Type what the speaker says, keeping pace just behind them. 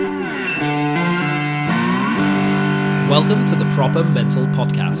Welcome to the Proper Mental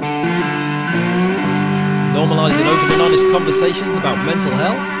Podcast. Normalising open and honest conversations about mental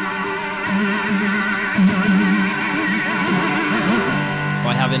health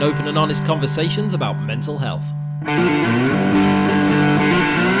by having open and honest conversations about mental health.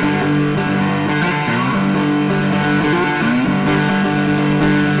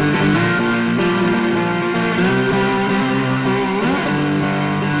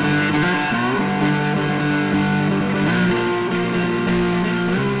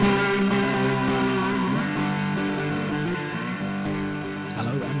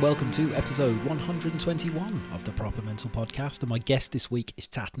 Welcome to episode 121 of the Proper Mental Podcast, and my guest this week is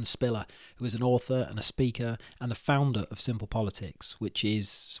Tatton Spiller, who is an author and a speaker and the founder of Simple Politics, which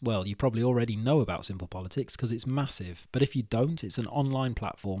is, well, you probably already know about Simple Politics because it's massive, but if you don't, it's an online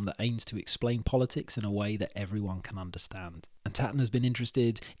platform that aims to explain politics in a way that everyone can understand. And Tatton has been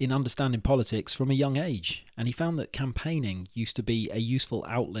interested in understanding politics from a young age, and he found that campaigning used to be a useful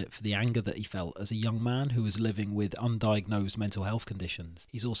outlet for the anger that he felt as a young man who was living with undiagnosed mental health conditions.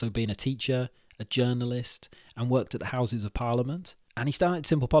 He's also been a teacher, a journalist, and worked at the Houses of Parliament. And he started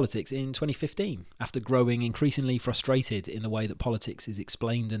Simple Politics in 2015, after growing increasingly frustrated in the way that politics is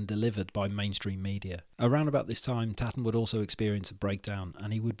explained and delivered by mainstream media. Around about this time, Tatton would also experience a breakdown,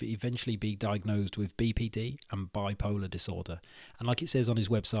 and he would eventually be diagnosed with BPD and bipolar disorder. And like it says on his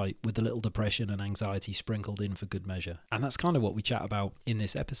website, with a little depression and anxiety sprinkled in for good measure. And that's kind of what we chat about in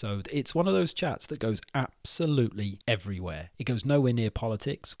this episode. It's one of those chats that goes absolutely everywhere. It goes nowhere near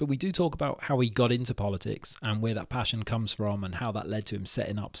politics, but we do talk about how he got into politics and where that passion comes from and how that led to him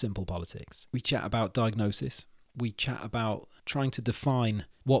setting up Simple Politics. We chat about diagnosis. We chat about trying to define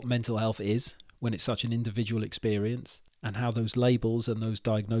what mental health is when it's such an individual experience, and how those labels and those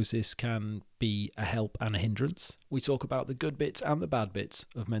diagnoses can be a help and a hindrance. We talk about the good bits and the bad bits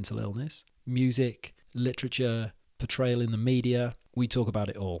of mental illness, music, literature, portrayal in the media. We talk about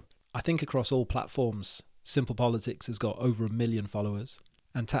it all. I think across all platforms, Simple Politics has got over 1 million followers,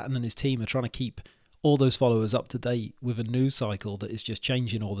 and Tatton and his team are trying to keep all those followers up to date with a news cycle that is just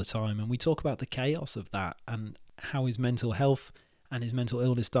changing all the time. And we talk about the chaos of that and how his mental health and his mental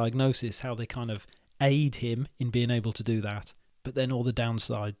illness diagnosis, how they kind of aid him in being able to do that, but then all the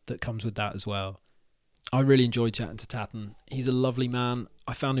downside that comes with that as well. I really enjoyed chatting to Tatton. He's a lovely man.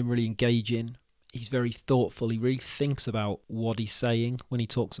 I found him really engaging. He's very thoughtful. He really thinks about what he's saying when he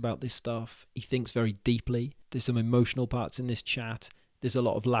talks about this stuff. He thinks very deeply. There's some emotional parts in this chat. There's a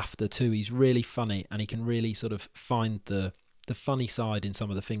lot of laughter too. He's really funny, and he can really sort of find the funny side in some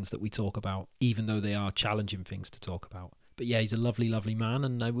of the things that we talk about, even though they are challenging things to talk about. But yeah, he's a lovely, lovely man,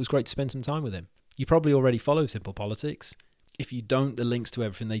 and it was great to spend some time with him. You probably already follow Simple Politics. If you don't, the links to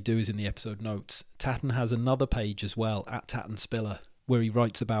everything they do is in the episode notes. Tatton has another page as well, at Tatton Spiller, where he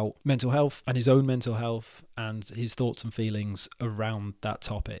writes about mental health and his own mental health and his thoughts and feelings around that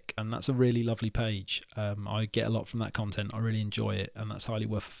topic. And that's a really lovely page. I get a lot from that content. I really enjoy it, and that's highly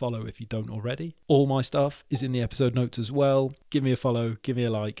worth a follow if you don't already. All my stuff is in the episode notes as well. Give me a follow, give me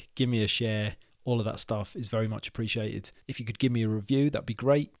a like, give me a share. All of that stuff is very much appreciated. If you could give me a review, that'd be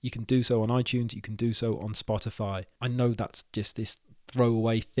great. You can do so on iTunes. You can do so on Spotify. I know that's just this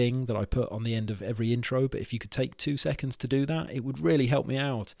throwaway thing that I put on the end of every intro, but if you could take 2 seconds to do that, it would really help me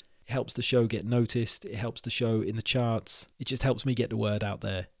out. It helps the show get noticed. It helps the show in the charts. It just helps me get the word out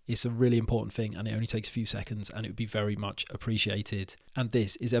there. It's a really important thing, and it only takes a few seconds, and it would be very much appreciated. And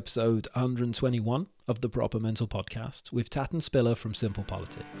this is episode 121 of the Proper Mental Podcast with Tatton Spiller from Simple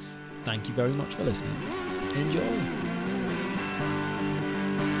Politics. Thank you very much for listening. Enjoy.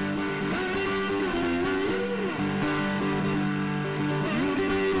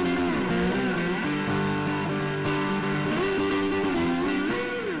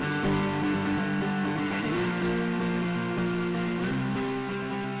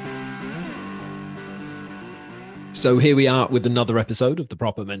 So here we are with another episode of the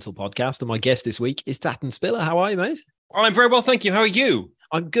Proper Mental Podcast, and my guest this week is Tatton Spiller. How are you, mate? I'm very well, thank you. How are you?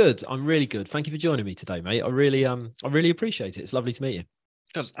 I'm good. I'm really good. Thank you for joining me today, mate. I really appreciate it. It's lovely to meet you.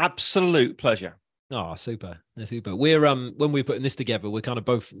 It's absolute pleasure. Oh, super. Super. We're when we're putting this together, we're kind of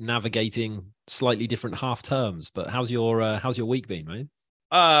both navigating slightly different half terms. But how's your week been, mate?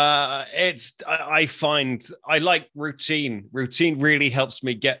 I find I like routine. Routine really helps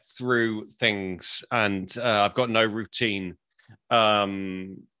me get through things, and I've got no routine,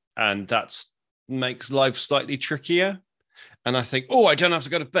 and that makes life slightly trickier. And I think, I don't have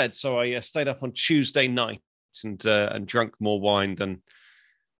to go to bed, so I stayed up on Tuesday night and drunk more wine than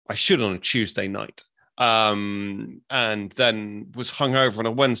I should on a Tuesday night, and then was hungover on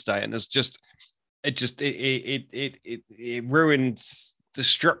a Wednesday, and it ruined the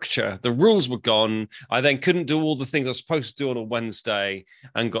structure. The rules were gone. I then couldn't do all the things I was supposed to do on a Wednesday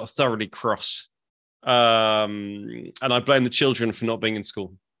and got thoroughly cross. And I blame the children for not being in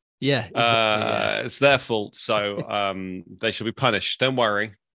school. Yeah, exactly. It's their fault. So they shall be punished. Don't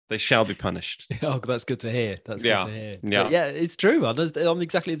worry. They shall be punished. Oh, that's good to hear. That's good to hear. Yeah. But yeah, it's true. I'm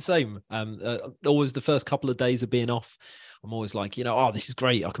exactly the same. Always the first couple of days of being off, I'm always like, oh, this is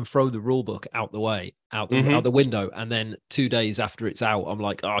great. I can throw the rule book out the window. And then 2 days after it's out, I'm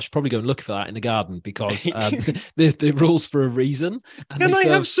like, I should probably go and look for that in the garden because the rules for a reason. And can I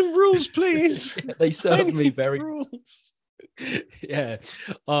have some rules, please? They serve me very rules. Yeah.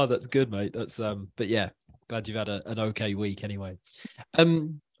 Oh, that's good, mate. That's but yeah, glad you've had an okay week anyway.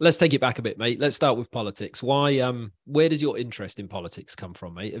 Let's take it back a bit, mate. Let's start with politics. Why where does your interest in politics come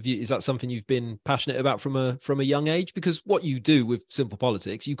from, mate? Is that something you've been passionate about from a young age? Because what you do with Simple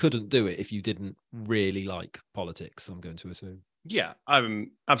Politics, you couldn't do it if you didn't really like politics, I'm going to assume. Yeah,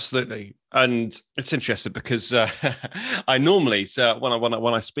 absolutely. And it's interesting because I normally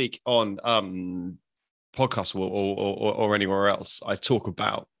when I speak on podcast or anywhere else, I talk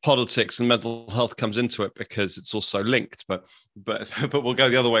about politics, and mental health comes into it because it's also linked. But we'll go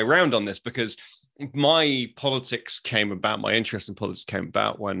the other way around on this, because my interest in politics came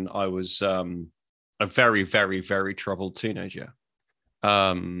about when I was a very, very, very troubled teenager,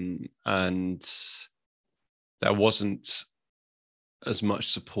 and there wasn't as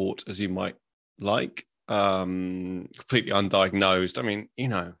much support as you might like. Completely undiagnosed. I mean,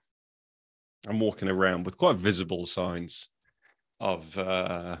 I'm walking around with quite visible signs of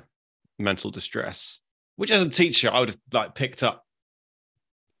mental distress, which as a teacher I would have picked up.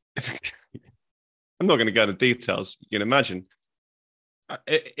 I'm not going to go into details. You can imagine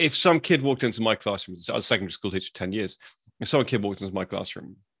if some kid walked into my classroom. I was a secondary school teacher for 10 years. If some kid walked into my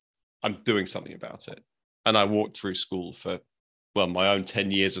classroom, I'm doing something about it. And I walked through school for, my own 10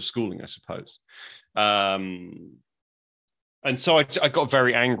 years of schooling, I suppose. And so I got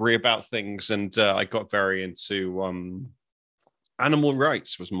very angry about things, and I got very into animal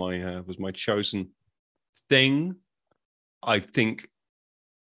rights was my chosen thing. I think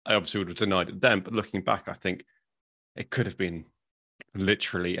I obviously would have denied it then, but looking back, I think it could have been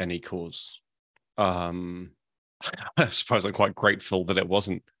literally any cause. I suppose I'm quite grateful that it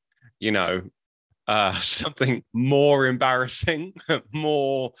wasn't, something more embarrassing,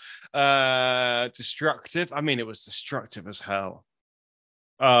 more destructive. I mean, it was destructive as hell.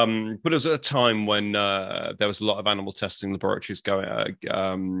 But it was at a time when there was a lot of animal testing laboratories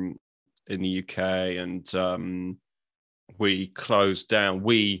going in the UK, and we closed down.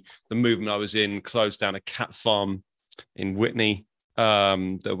 The movement I was in, closed down a cat farm in Whitney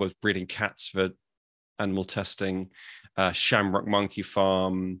that was breeding cats for animal testing, Shamrock Monkey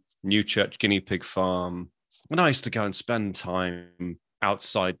Farm, Newchurch Guinea Pig Farm. And I used to go and spend time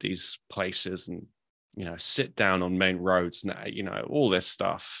outside these places and, sit down on main roads and, all this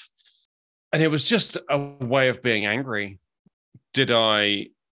stuff. And it was just a way of being angry. Did I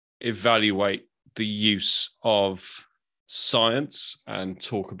evaluate the use of science and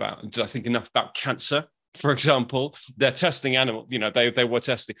did I think enough about cancer, for example? They're testing animal, they were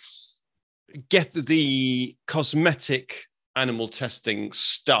testing. Get the cosmetic animal testing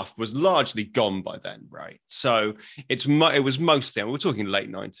stuff was largely gone by then, right? So it was mostly, we're talking late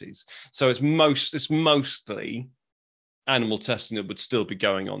 90s. So it's mostly animal testing that would still be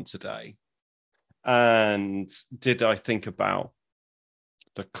going on today. And did I think about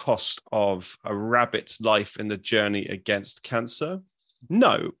the cost of a rabbit's life in the journey against cancer?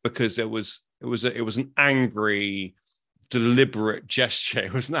 No, because it was an angry, deliberate gesture.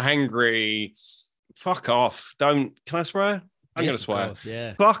 It was an angry, fuck off. Can I swear? I'm going to swear. Course,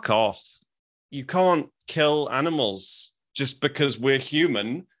 yeah. Fuck off. You can't kill animals just because we're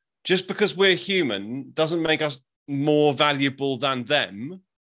human. Just because we're human doesn't make us more valuable than them.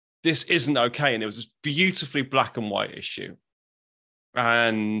 This isn't okay. And it was this beautifully black and white issue.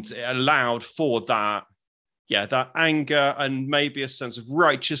 And it allowed for that anger and maybe a sense of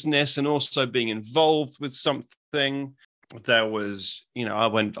righteousness, and also being involved with something. There was, I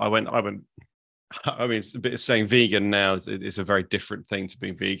went. I mean, it's a bit of saying vegan now. It's a very different thing to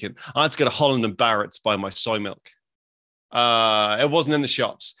being vegan. I had to go to Holland and Barrett to buy my soy milk. It wasn't in the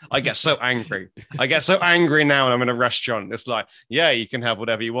shops. I get so angry. Now when I'm in a restaurant. It's like, yeah, you can have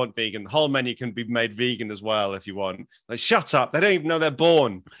whatever you want vegan. The whole menu can be made vegan as well if you want. Like, shut up. They don't even know they're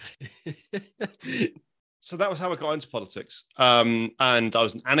born. So that was how I got into politics. And I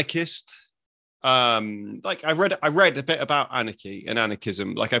was an anarchist. I read a bit about anarchy and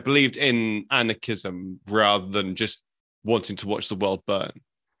anarchism. Like, I believed in anarchism rather than just wanting to watch the world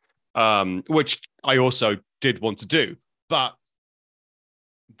burn, which I also did want to do. But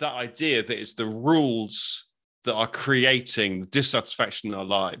that idea that it's the rules that are creating the dissatisfaction in our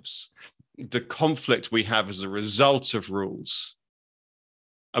lives, the conflict we have as a result of rules,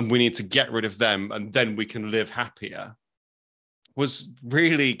 and we need to get rid of them, and then we can live happier, was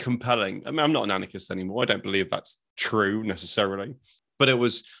really compelling. I mean, I'm not an anarchist anymore. I don't believe that's true necessarily, but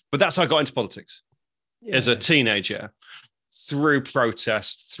that's how I got into politics as a teenager, through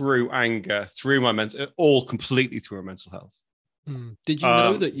protest, through anger, through my all completely through my mental health. Did you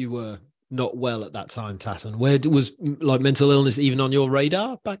know that you were not well at that time, Tatton? Where was like mental illness even on your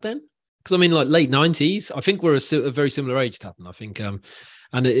radar back then? Because I mean, like late 90s, I think we're a very similar age, Tatton. I think,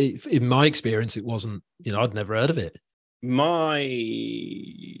 and in my experience, it wasn't, I'd never heard of it. My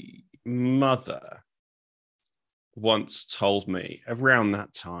mother once told me around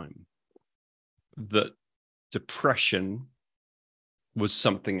that time that depression was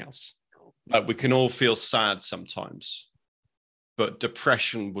something else. Like, we can all feel sad sometimes, but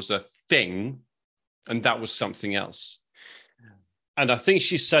depression was a thing, and that was something else. And I think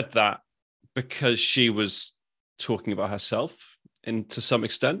she said that because she was talking about herself, and to some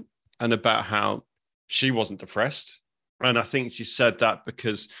extent, and about how she wasn't depressed. And I think she said that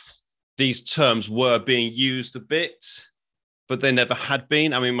because these terms were being used a bit, but they never had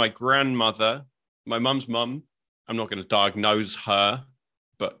been. I mean, my grandmother, my mum's mum, I'm not going to diagnose her,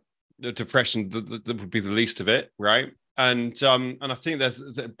 but the depression that would be the least of it, right? And I think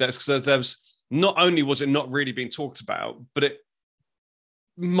there's not only was it not really being talked about, but it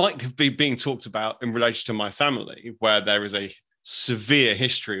might have been being talked about in relation to my family, where there is a severe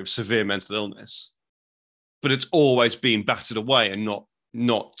history of severe mental illness, but it's always been battered away and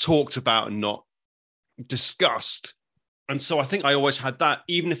not talked about and not discussed. And so I think I always had that,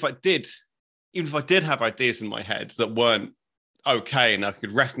 even if I did have ideas in my head that weren't okay, and I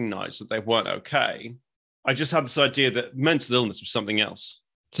could recognize that they weren't okay, I just had this idea that mental illness was something else.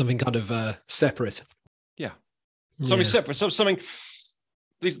 Something kind of separate. Yeah. Something separate. So something,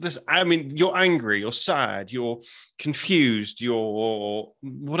 I mean, you're angry, you're sad, you're confused, you're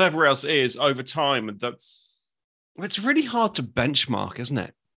whatever else it is over time. And it's really hard to benchmark, isn't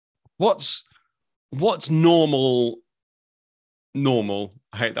it? What's normal?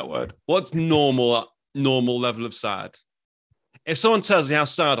 I hate that word. What's normal level of sad? If someone tells you how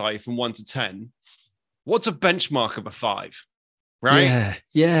sad are you from 1 to 10, what's a benchmark of a 5? Right?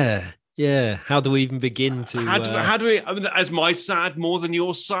 Yeah. How do we even begin to? How do we? I mean, is my sad more than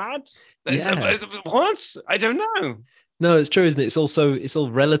your sad? What? I don't know. No, it's true, isn't it? It's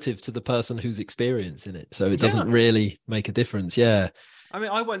all relative to the person who's experiencing it, so it doesn't really make a difference. Yeah. I mean,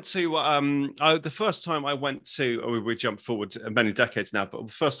 I went to the first time I went to. We jumped forward many decades now, but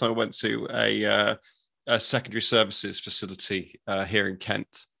the first time I went to a secondary services facility here in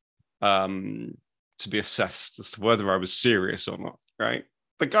Kent to be assessed as to whether I was serious or not. Right.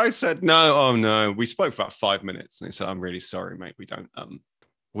 The guy said, no, oh no. We spoke for about 5 minutes, and he said, I'm really sorry, mate. We don't.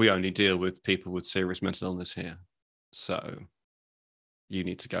 We only deal with people with serious mental illness here. So you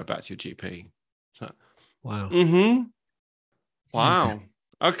need to go back to your GP. So, wow. Mm-hmm. Wow.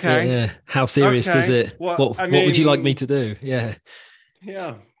 Okay. Yeah. How serious does it? What would you like me to do? Yeah.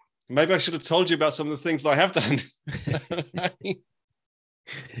 Yeah. Maybe I should have told you about some of the things that I have done.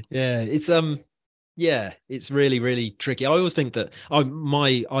 It's really, really tricky. I always think that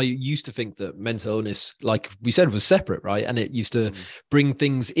I used to think that mental illness, like we said, was separate, right? And it used to bring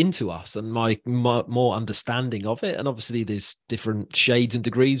things into us, and my more understanding of it. And obviously there's different shades and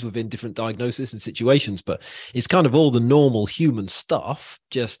degrees within different diagnoses and situations, but it's kind of all the normal human stuff,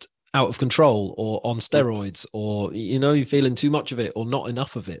 just out of control or on steroids, or, you're feeling too much of it or not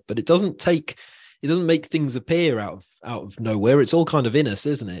enough of it. But it doesn't make things appear out of nowhere. It's all kind of in us,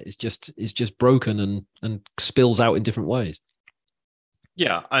 isn't it? It's just broken and spills out in different ways.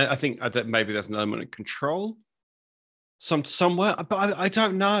 Yeah, I think that maybe there's an element of control somewhere, but I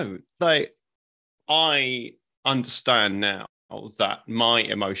don't know. Like, I understand now that my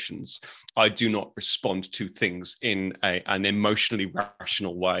emotions, I do not respond to things in an emotionally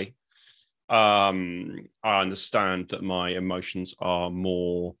rational way. I understand that my emotions are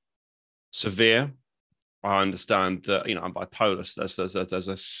more severe. I understand that, I'm bipolar, so there's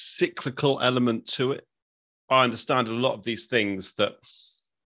a cyclical element to it. I understand a lot of these things that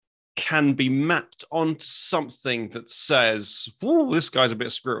can be mapped onto something that says, "Ooh, this guy's a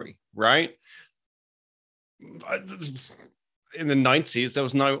bit screwy," right? In the 90s,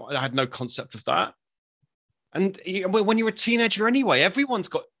 I had no concept of that. And when you're a teenager anyway, everyone's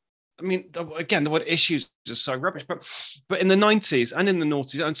got, I mean, again, the word issues is so rubbish, but in the 90s and in the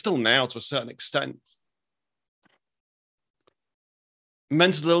noughties, and still now to a certain extent,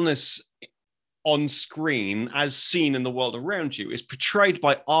 mental illness on screen as seen in the world around you is portrayed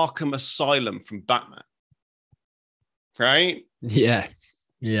by Arkham Asylum from Batman, right? Yeah.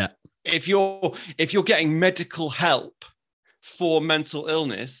 Yeah. If you're getting medical help for mental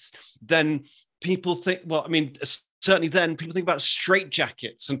illness, then people think, well, I mean, certainly then people think about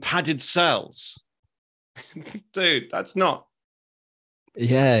straitjackets and padded cells. Dude, that's not.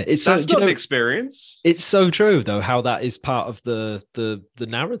 Yeah, it's that's so, not the experience. It's so true, though, how that is part of the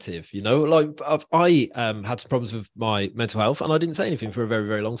narrative. You know, like I had some problems with my mental health, and I didn't say anything for a very,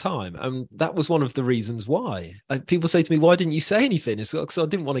 very long time, and that was one of the reasons why. People say to me, "Why didn't you say anything?" It's because I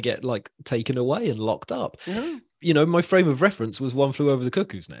didn't want to get like taken away and locked up. Yeah. You know, my frame of reference was One Flew Over the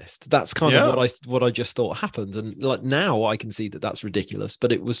Cuckoo's Nest. That's kind of what I just thought happened, and like now I can see that that's ridiculous,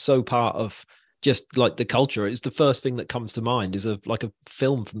 but it was so part of just like the culture. It's the first thing that comes to mind is a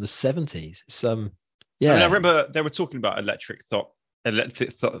film from the 70s. It's yeah. I mean, I remember they were talking about electric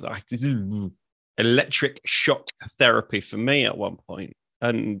shock therapy for me at one point,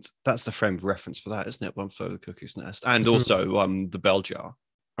 and that's the frame of reference for that, isn't it? One Flew Over the Cuckoo's Nest, and also the Bell Jar.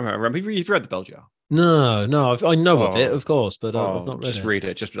 I remember you've read the Bell Jar. No, I know of it, of course, but I've not read just it. Read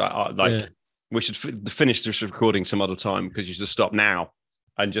it. Just like we should finish this recording some other time because you should stop now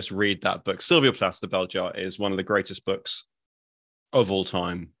and just read that book. Sylvia Plath's The Bell Jar is one of the greatest books of all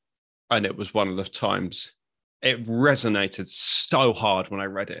time. And it was one of the times it resonated so hard when I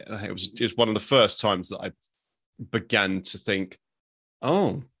read it. And it was one of the first times that I began to think,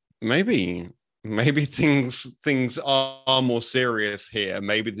 oh, maybe things are more serious here.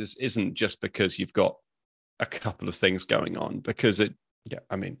 Maybe this isn't just because you've got a couple of things going on, because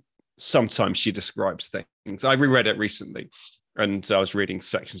sometimes she describes things. I reread it recently, and I was reading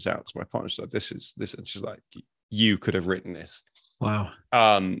sections out to my partner. She's like, this, and she's like, you could have written this. Wow.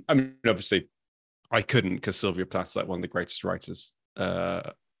 I mean, obviously, I couldn't, because Sylvia Plath's like one of the greatest writers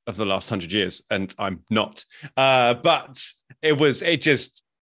of the last 100 years, and I'm not. But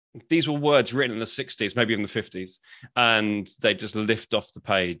these were words written in the 60s, maybe even the 50s, and they just lift off the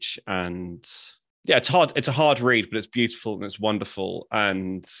page. And yeah, it's hard. It's a hard read, but it's beautiful and it's wonderful.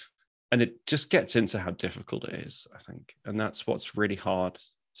 And it just gets into how difficult it is, I think. And that's what's really hard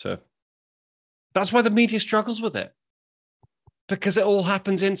that's why the media struggles with it, because it all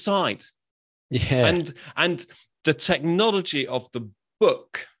happens inside. Yeah. And the technology of the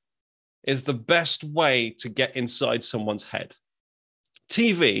book is the best way to get inside someone's head.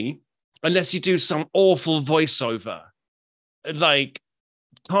 TV, unless you do some awful voiceover, like,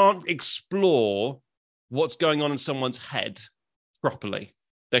 can't explore what's going on in someone's head properly.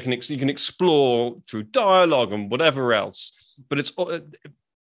 You can explore through dialogue and whatever else, but it's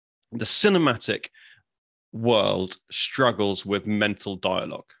the cinematic world struggles with mental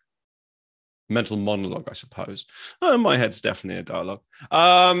dialogue, mental monologue, I suppose. My head's definitely a dialogue.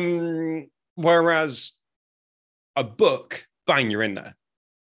 Whereas a book, bang, you're in there.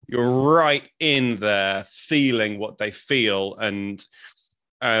 You're right in there, feeling what they feel, and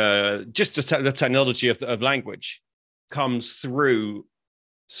just the technology of language comes through.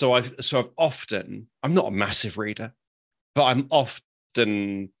 So I've often, I'm not a massive reader, but I'm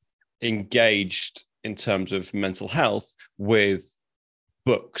often engaged in terms of mental health with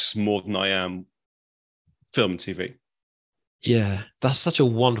books more than I am film and TV. Yeah, that's such a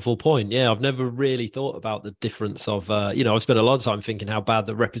wonderful point. Yeah, I've never really thought about the difference of, I've spent a lot of time thinking how bad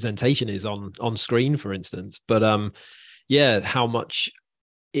the representation is on screen, for instance. But how much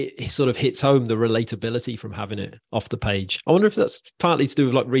it sort of hits home the relatability from having it off the page. I wonder if that's partly to do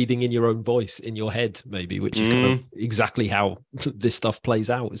with like reading in your own voice in your head, maybe, which is kind of exactly how this stuff plays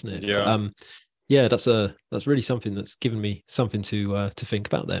out, isn't it? Yeah. That's really something that's given me something to think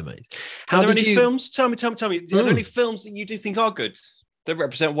about there, mate. Are there any films? Tell me. Are there any films that you do think are good, that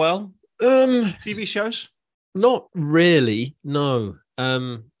represent well? TV shows? Not really. No.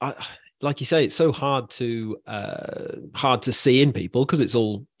 Like you say, it's so hard to see in people because it's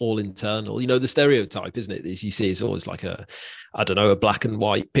all internal. You know, the stereotype, isn't it? As you see, is always like a black and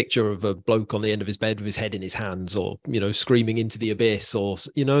white picture of a bloke on the end of his bed with his head in his hands, or screaming into the abyss, or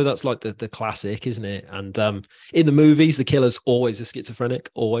that's like the classic, isn't it? And in the movies, the killer's always a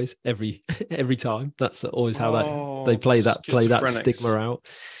schizophrenic, always, every time. That's always how they play that stigma out.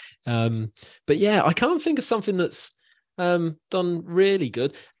 But yeah, I can't think of something that's done really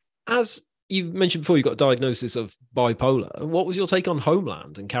good. As you mentioned before, you got a diagnosis of bipolar. What was your take on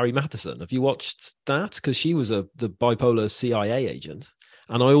Homeland and Carrie Mathison? Have you watched that? Because she was the bipolar CIA agent,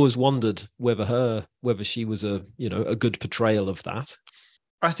 and I always wondered whether she was a good portrayal of that.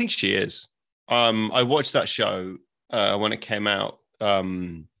 I think she is. I watched that show when it came out,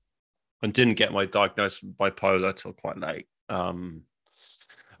 and didn't get my diagnosis of bipolar till quite late.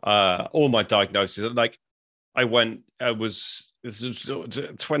 all my diagnoses. Like this was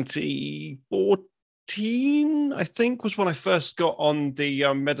 2014, I think, was when I first got on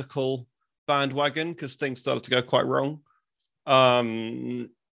the medical bandwagon because things started to go quite wrong. And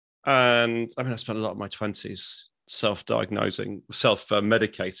I mean, I spent a lot of my 20s self-diagnosing,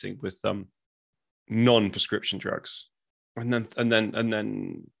 self-medicating with non-prescription drugs, and then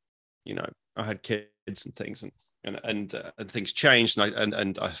you know, I had kids and things, and things changed,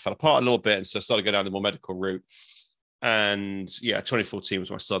 and I fell apart a little bit, and so I started going down the more medical route. And yeah, 2014 was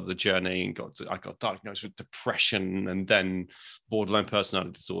when I started the journey, and I got diagnosed with depression, and then borderline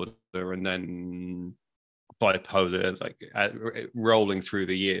personality disorder, and then bipolar, like rolling through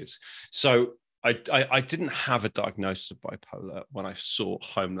the years. So I didn't have a diagnosis of bipolar when I saw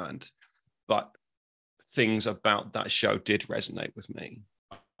Homeland, but things about that show did resonate with me.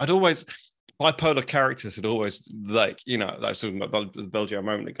 Bipolar characters had always, like, you know, I was talking about Belgium a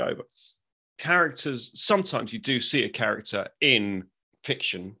moment ago, but characters, sometimes you do see a character in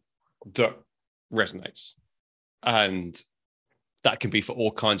fiction that resonates, and that can be for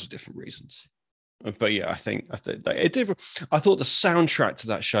all kinds of different reasons. But yeah, I think it did. I thought the soundtrack to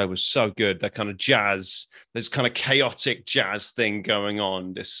that show was so good. That kind of jazz, this kind of chaotic jazz thing going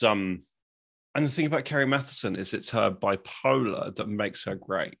on. And the thing about Carrie Matheson is it's her bipolar that makes her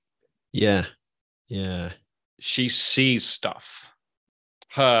great. Yeah. She sees stuff.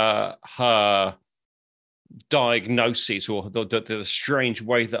 Her diagnoses, or the strange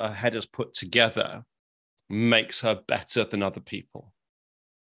way that her head is put together, makes her better than other people.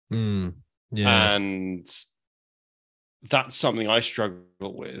 Yeah. And that's something I struggle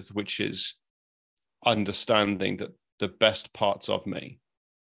with, which is understanding that the best parts of me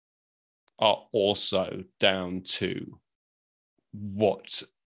are also down to what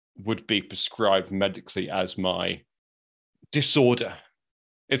would be prescribed medically as my disorder.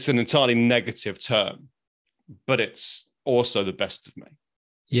 It's an entirely negative term, but it's also the best of me.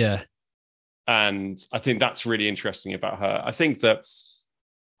 Yeah. And I think that's really interesting about her. I think that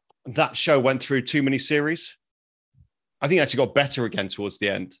show went through too many series. I think it actually got better again towards the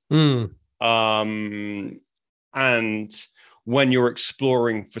end. And when you're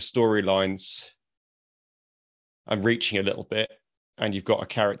exploring for storylines and reaching a little bit, and you've got a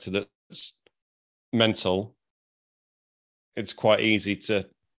character that's mental, it's quite easy to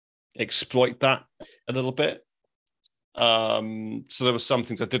exploit that a little bit. So there were some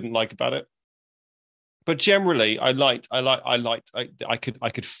things I didn't like about it. But generally, I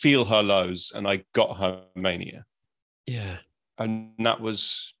could feel her lows, and I got her mania. Yeah. And that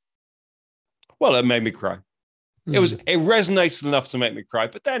was, well, it made me cry. It resonated enough to make me cry.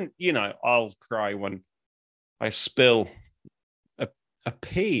 But then, you know, I'll cry when I spill a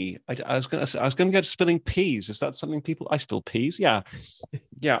pea. I was going to go to spilling peas. Is that something I spill peas? Yeah.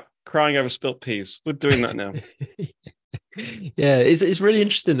 Crying over spilled peas. We're doing that now. Yeah, it's really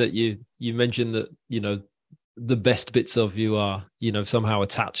interesting that you mentioned that, you know, the best bits of you are, you know, somehow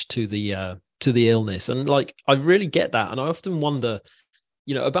attached to the illness, and like I really get that, and I often wonder,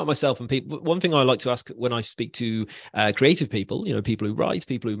 you know, about myself and people. One thing I like to ask when I speak to creative people, you know, people who write,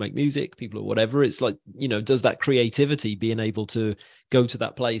 people who make music, people or whatever, it's like, you know, does that creativity, being able to go to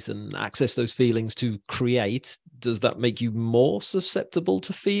that place and access those feelings to create, does that make you more susceptible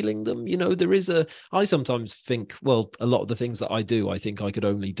to feeling them? You know, I sometimes think, well, a lot of the things that I do, I think I could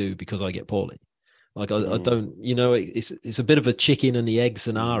only do because I get poorly. Like I don't, you know, it's a bit of a chicken and the egg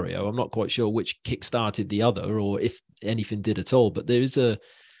scenario. I'm not quite sure which kick-started the other, or if anything did at all. But there is you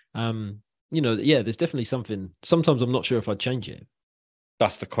know, yeah, there's definitely something. Sometimes I'm not sure if I'd change it.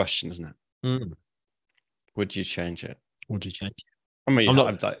 That's the question, isn't it? Would you change it? Would you change it? I mean,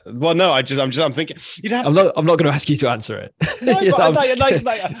 I'm thinking you'd have to. I'm not going to ask you to answer it. No,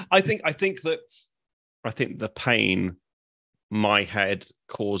 I think the pain my head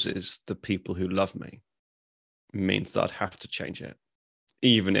causes the people who love me means that I'd have to change it,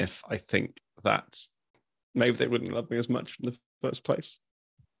 even if I think that maybe they wouldn't love me as much in the first place,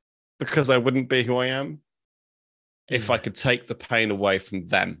 because I wouldn't be who I am. If I could take the pain away from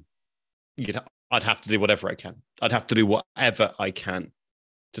them, I'd have to do whatever I can. I'd have to do whatever I can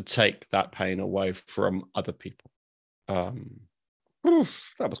to take that pain away from other people.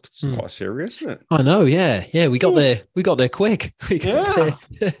 That was quite serious, isn't it? I know, yeah. We got there quick.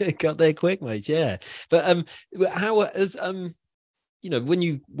 Got there quick, mate. Yeah, but how as when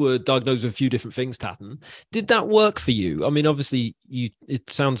you were diagnosed with a few different things, Tatton, did that work for you? I mean, obviously, it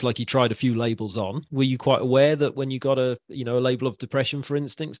sounds like you tried a few labels on. Were you quite aware that when you got a label of depression, for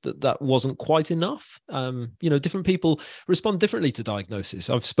instance, that wasn't quite enough? Different people respond differently to diagnosis.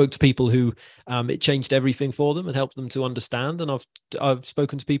 I've spoke to people who it changed everything for them and helped them to understand, and I've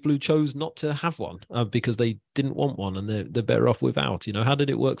spoken to people who chose not to have one because they didn't want one and they're better off without. How did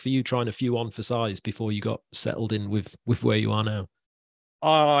it work for you trying a few on for size before you got settled in with where you are now?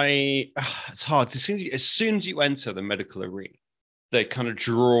 It's hard. As soon as you enter the medical arena, they kind of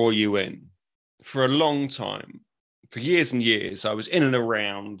draw you in. For a long time, for years and years, I was in and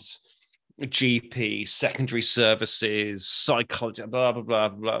around GP, secondary services, psychology, blah, blah, blah,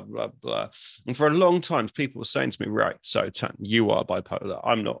 blah, blah, blah. And for a long time, people were saying to me, right, so Tan, you are bipolar.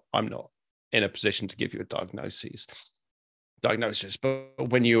 I'm not in a position to give you a diagnosis. But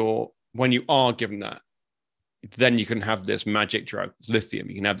when you are given that, then you can have this magic drug, lithium.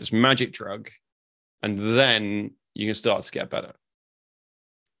 You can have this magic drug, and then you can start to get better.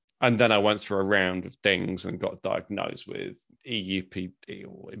 And then I went through a round of things and got diagnosed with EUPD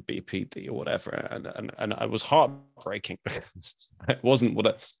or BPD or whatever. And it was heartbreaking because it wasn't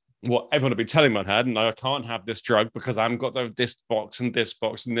what everyone had been telling me I had. And I can't have this drug because I haven't got this box and this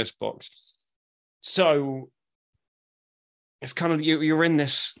box and this box. So it's kind of, you're in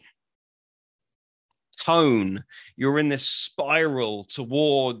this tone, you're in this spiral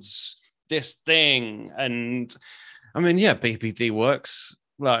towards this thing. And I mean, yeah, BPD works.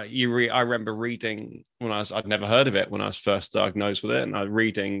 Like I remember reading I'd never heard of it when I was first diagnosed with it, and I was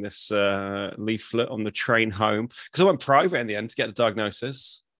reading this leaflet on the train home because I went private in the end to get the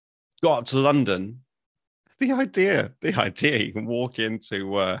diagnosis. Got up to London. The idea you can walk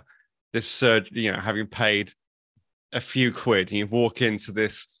into this surgery, having paid a few quid, and you walk into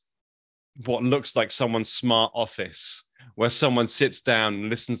this what looks like someone's smart office where someone sits down and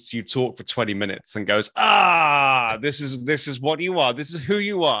listens to you talk for 20 minutes and goes, this is what you are. This is who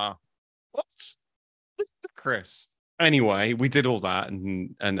you are. What? Chris. Anyway, we did all that.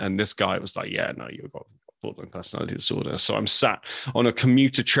 And this guy was like, yeah, no, you've got borderline personality disorder. So I'm sat on a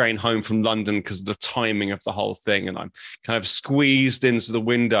commuter train home from London because of the timing of the whole thing. And I'm kind of squeezed into the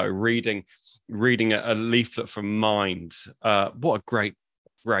window reading a leaflet from Mind. What a great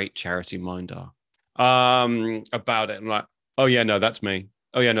charity Mind are. About it. I'm like, oh yeah, no, that's me.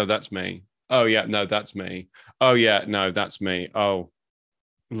 Oh yeah, no, that's me. Oh yeah, no, that's me. Oh yeah, no, that's me. Oh,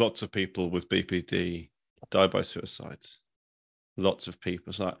 lots of people with BPD die by suicide. Lots of people.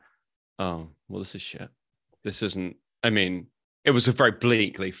 It's like, oh, well, this is shit. This isn't, I mean, it was a very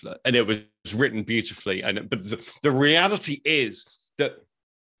bleak leaflet and it was written beautifully. But the reality is that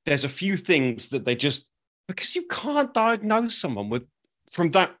there's a few things that they just, because you can't diagnose someone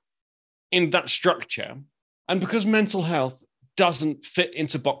in that structure, and because mental health doesn't fit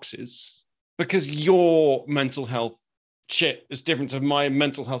into boxes, because your mental health shit is different to my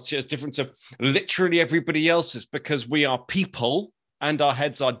mental health shit is different to literally everybody else's, because we are people and our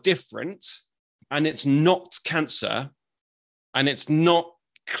heads are different, and it's not cancer, and it's not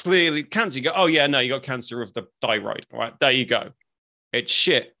clearly cancer. You go, oh yeah, no, you got cancer of the thyroid. All right, there you go. It's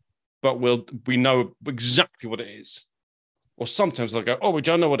shit, but we know exactly what it is. Or sometimes they'll go, oh, we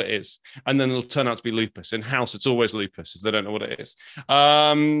don't know what it is. And then it'll turn out to be lupus. In house, it's always lupus if they don't know what it is.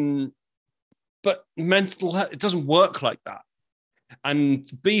 But mental health, it doesn't work like that. And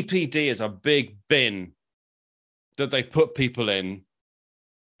BPD is a big bin that they put people in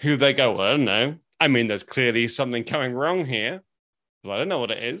who they go, well, I don't know. I mean, there's clearly something going wrong here, but I don't know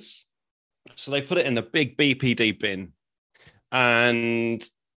what it is. So they put it in the big BPD bin. And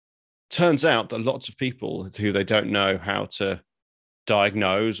turns out that lots of people who they don't know how to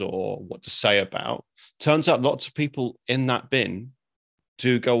diagnose or what to say about, turns out lots of people in that bin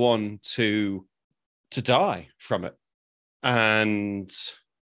do go on to die from it. And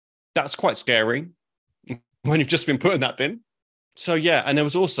that's quite scary when you've just been put in that bin. So yeah, and I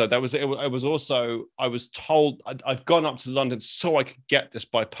was told I'd gone up to London so I could get this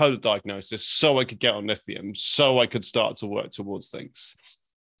bipolar diagnosis, so I could get on lithium, so I could start to work towards things.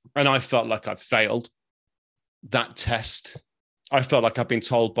 And I felt like I failed that test. I felt like I've been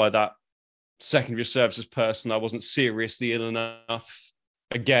told by that secondary services person I wasn't seriously ill enough.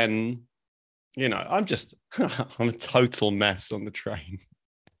 Again, I'm a total mess on the train.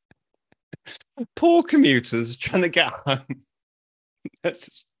 Poor commuters trying to get home.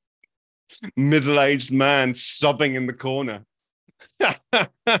 That's middle-aged man sobbing in the corner.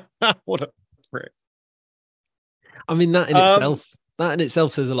 What a prick. I mean, that in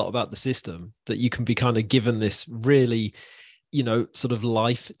itself says a lot about the system, that you can be kind of given this really sort of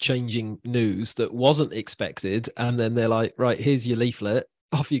life-changing news that wasn't expected, and then they're like, right, here's your leaflet,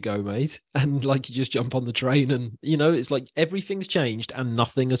 off you go, mate. And like, you just jump on the train, and it's like everything's changed and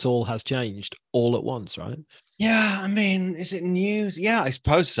nothing at all has changed all at once, right? Yeah, I mean, is it news? Yeah, I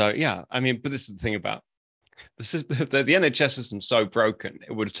suppose so. Yeah, I mean, but this is the thing about this is the NHS system's so broken.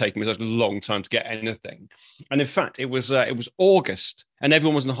 It would have taken me such a long time to get anything. And in fact, it was August, and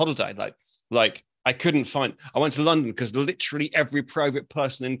everyone was on holiday. Like I couldn't find. I went to London because literally every private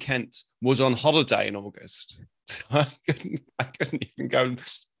person in Kent was on holiday in August. So I couldn't even go.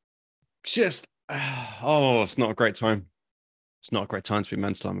 Just it's not a great time. It's not a great time to be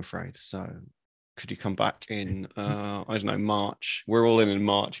mental, I'm afraid. So could you come back in I don't know, March? We're all in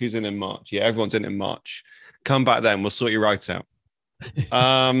March. Who's in March? Yeah, everyone's in March. Come back then, we'll sort you right out.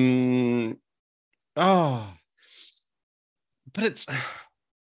 But it's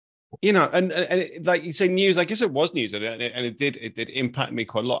and like you say, news. I guess it was news, and it did impact me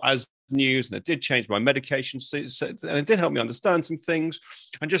quite a lot as news, and it did change my medication, and it did help me understand some things.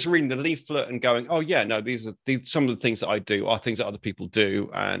 And just reading the leaflet and going, oh yeah, no, these are some of the things that I do are things that other people do,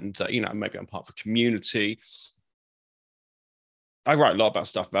 and maybe I'm part of a community. I write a lot about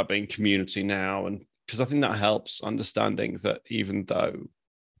stuff about being community now, and because I think that helps understanding that even though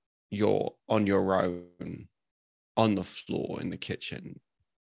you're on your own on the floor in the kitchen,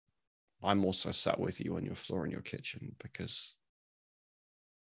 I'm also sat with you on your floor in your kitchen because,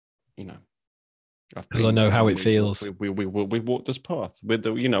 because I know how it feels. We walked this path with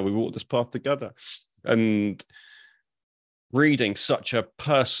we walked this path together, and reading so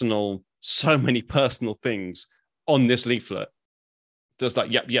many personal things on this leaflet. There's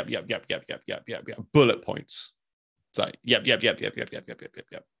like yep, bullet points. It's like yep.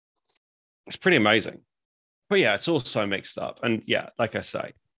 It's pretty amazing, but yeah, it's also mixed up, and yeah, like I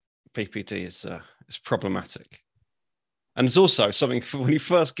say, BPD is problematic, and it's also something when you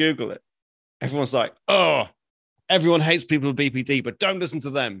first Google it, everyone's like, oh, everyone hates people with BPD, but don't listen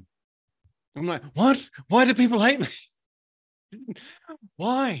to them. I'm like, what? Why do people hate me?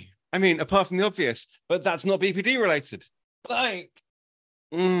 Why? I mean, apart from the obvious, but that's not BPD related. Like,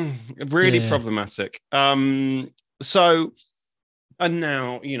 really problematic. So, and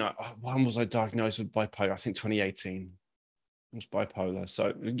now, when was I diagnosed with bipolar? I think 2018 was bipolar.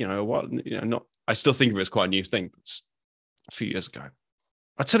 So, I still think of it as quite a new thing, but it's a few years ago.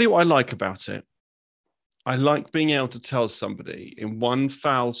 I tell you what I like about it. I like being able to tell somebody in one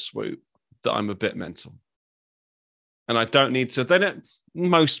foul swoop that I'm a bit mental. And I don't need to,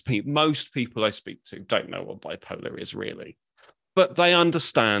 most people I speak to don't know what bipolar is really, but they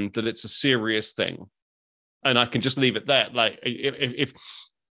understand that it's a serious thing. And I can just leave it there. Like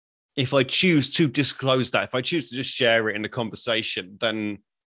if I choose to disclose that, if I choose to just share it in the conversation, then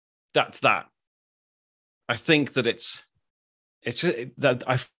that's that. I think that it's that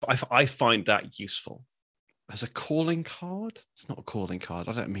I find that useful as a calling card. It's not a calling card.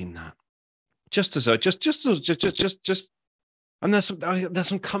 I don't mean that. Just and there's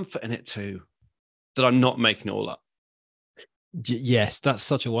some comfort in it too, that I'm not making it all up. Yes, that's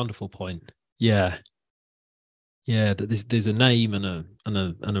such a wonderful point. Yeah, there's a name and a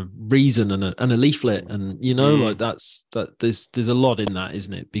reason and a leaflet, and like there's a lot in that,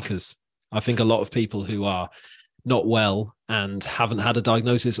 isn't it? Because I think a lot of people who are not well and haven't had a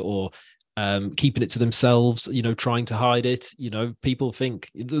diagnosis, or keeping it to themselves, trying to hide it. People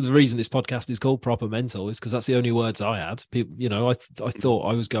think the reason this podcast is called Proper Mental is because that's the only words I had. People, I thought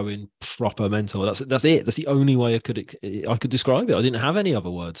I was going proper mental. That's it. That's the only way I could describe it. I didn't have any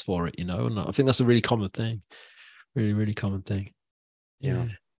other words for it, and I think that's a really common thing. Really, really common thing. Yeah.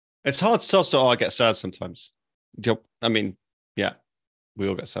 It's hard to tell. So I get sad sometimes. I mean, yeah, we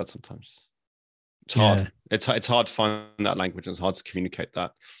all get sad sometimes. It's hard. It's hard to find that language, and it's hard to communicate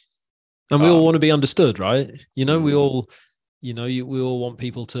that. And we all want to be understood, right? We all, we all want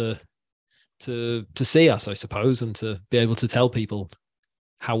people to see us, I suppose, and to be able to tell people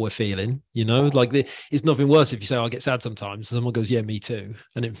how we're feeling. Like it's nothing worse if you say, I get sad sometimes. Someone goes, yeah, me too.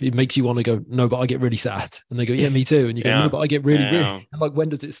 And it makes you want to go, no, but I get really sad. And they go, yeah, me too. And you go, no, but I get really, really. And like, when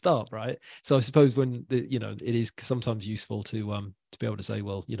does it stop, right? So I suppose when, it is sometimes useful to be able to say,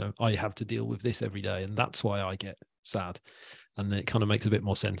 well, I have to deal with this every day, and that's why I get sad. And then it kind of makes a bit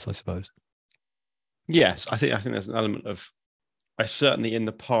more sense, I suppose. Yes, I think there's an element of, I certainly in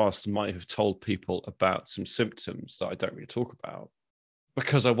the past might have told people about some symptoms that I don't really talk about,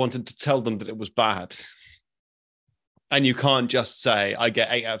 because I wanted to tell them that it was bad. And you can't just say, I get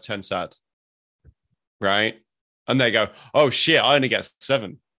 8 out of 10 sad, right? And they go, oh shit, I only get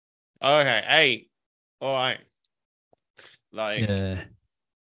 7. Okay, 8. All right. Like,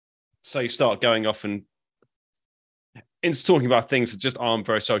 so you start going off and into talking about things that just aren't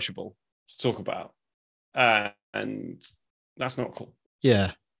very sociable to talk about. And that's not cool.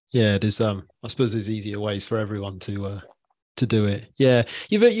 Yeah. Yeah, it is. I suppose there's easier ways for everyone to do it. Yeah,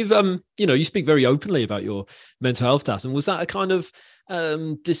 you've you speak very openly about your mental health, Tatton. Was that a kind of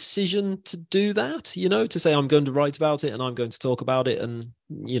decision to do that? To say I'm going to write about it and I'm going to talk about it, and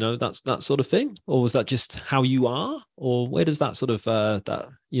that's that sort of thing, or was that just how you are, or where does that sort of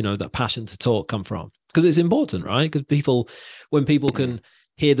that passion to talk come from? Because it's important, right? Because when people can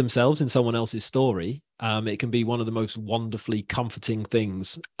hear themselves in someone else's story, it can be one of the most wonderfully comforting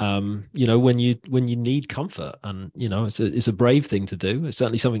things. When you need comfort, and it's a brave thing to do. It's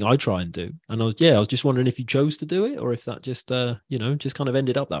certainly something I try and do. And I was just wondering if you chose to do it, or if that just just kind of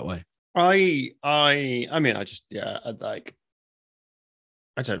ended up that way. I mean, I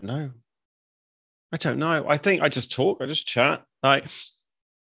don't know. I think I just talk. I just chat.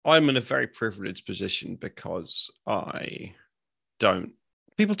 I'm in a very privileged position because I don't.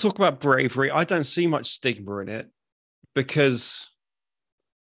 People talk about bravery. I don't see much stigma in it because,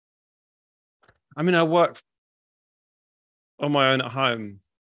 I mean, I work on my own at home,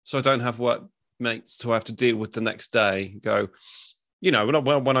 so I don't have workmates who I have to deal with the next day. Go,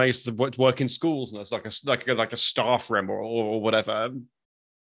 when I used to work in schools and I was like a staff rem or whatever.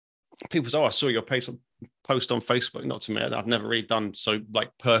 People say, "Oh, I saw your post on Facebook." Not to me. I've never really done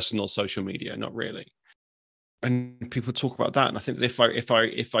personal social media. Not really. And people talk about that, and I think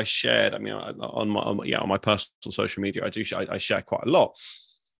that if I shared, I mean, on my personal social media, I share quite a lot.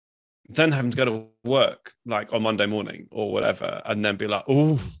 Then having to go to work like on Monday morning or whatever, and then be like,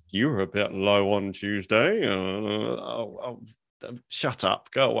 "Oh, you were a bit low on Tuesday. Shut up,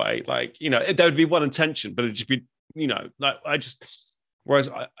 go away." There would be one intention, but it'd just be,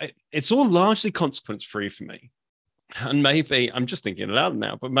 Whereas it's all largely consequence free for me. And maybe I'm just thinking aloud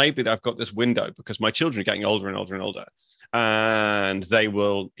now, but maybe I've got this window because my children are getting older and older and older, and they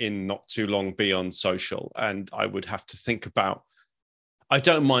will in not too long be on social. And I would have to think about, I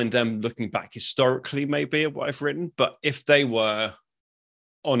don't mind them looking back historically, maybe at what I've written, but if they were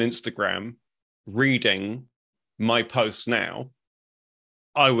on Instagram reading my posts now,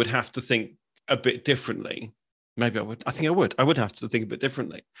 I would have to think a bit differently. Maybe I would. I think I would. I would have to think a bit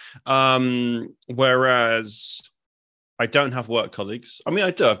differently. Whereas I don't have work colleagues. I mean,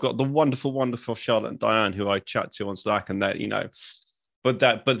 I do. I've got the wonderful, wonderful Charlotte and Diane who I chat to on Slack, and that,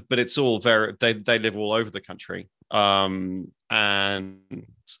 but it's all very. They live all over the country, and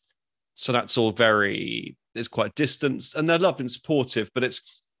so that's all very. It's quite distanced, and they're lovely and supportive. But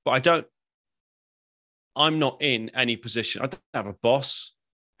I don't. I'm not in any position. I don't have a boss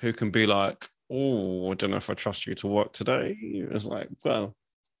who can be like, "Oh, I don't know if I trust you to work today." It's like, well,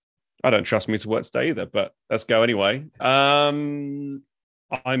 I don't trust me to work today either, but let's go anyway. I'm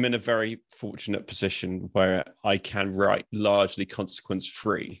in a very fortunate position where I can write largely consequence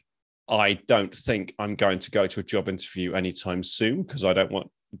free. I don't think I'm going to go to a job interview anytime soon because I would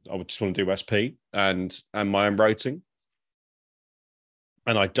just want to do SP and my own writing.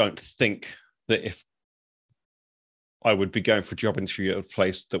 And I don't think that if I would be going for a job interview at a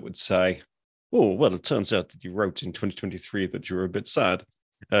place that would say, "Oh, well, it turns out that you wrote in 2023 that you were a bit sad.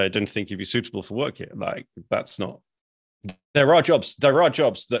 I don't think you'd be suitable for work here." Like, that's not. There are jobs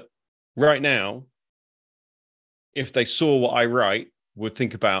that right now, if they saw what I write, would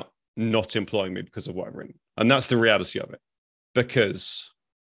think about not employing me because of what I've written. And that's the reality of it. Because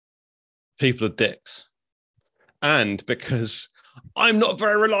people are dicks. And because I'm not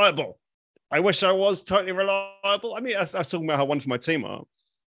very reliable. I wish I was totally reliable. I mean, I was talking about how wonderful my team are.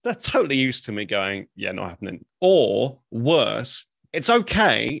 They're totally used to me going, "Yeah, not happening." Or worse, it's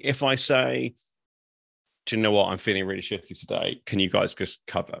okay if I say, "Do you know what? I'm feeling really shitty today. Can you guys just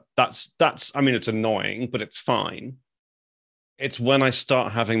cover?" That's. I mean, it's annoying, but it's fine. It's when I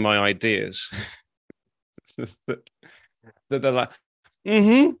start having my ideas that they're like,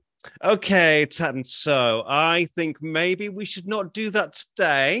 "Okay, Tatton, so I think maybe we should not do that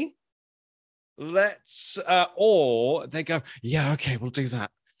today. Let's," or they go, "Yeah, okay, we'll do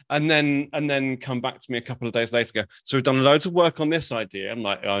that." And then come back to me a couple of days later, go, "So we've done loads of work on this idea." I'm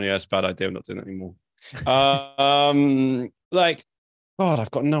like, "Oh yeah, it's a bad idea. I'm not doing it anymore." God,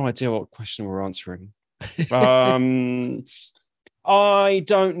 I've got no idea what question we're answering. I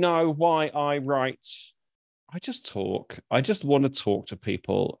don't know why I write. I just talk. I just want to talk to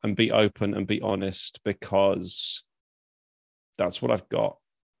people and be open and be honest because that's what I've got.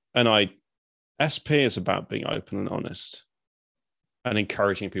 And SP is about being open and honest and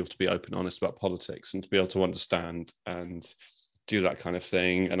encouraging people to be open and honest about politics and to be able to understand and do that kind of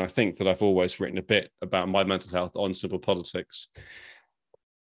thing. And I think that I've always written a bit about my mental health on Simple Politics.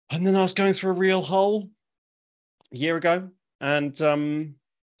 And then I was going through a real hole a year ago, and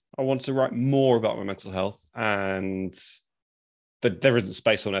I wanted to write more about my mental health, and there isn't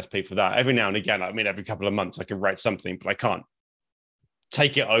space on SP for that. Every now and again, I mean, every couple of months I can write something, but I can't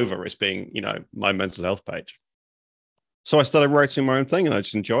take it over as being, my mental health page. So I started writing my own thing, and I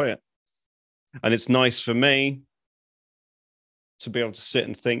just enjoy it. And it's nice for me to be able to sit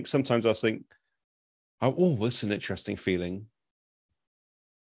and think. Sometimes I think, oh, this is an interesting feeling.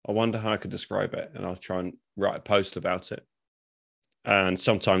 I wonder how I could describe it. And I'll try and write a post about it. And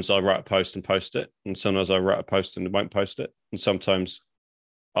sometimes I'll write a post and post it. And sometimes I write a post and won't post it. And sometimes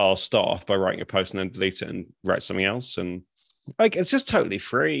I'll start off by writing a post and then delete it and write something else. And like, it's just totally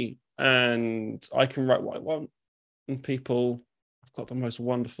free. And I can write what I want. And people, I've got the most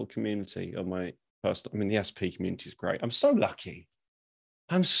wonderful community on my personal. I mean, the SP community is great. I'm so lucky.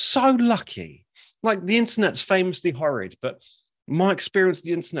 Like, the internet's famously horrid, but my experience of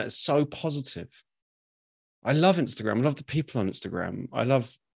the internet is so positive. I love Instagram. I love the people on Instagram. SP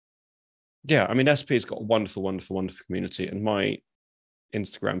has got a wonderful, wonderful, wonderful community. And my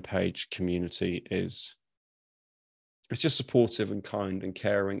Instagram page community it's just supportive and kind and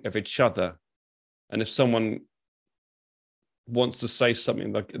caring of each other. And if someone wants to say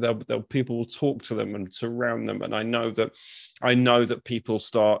something, like people will talk to them and surround them. And I know that people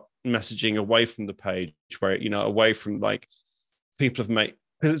start messaging away from the page, where, away from, like, people have made,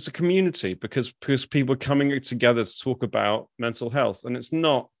 because it's a community, because people are coming together to talk about mental health. And there's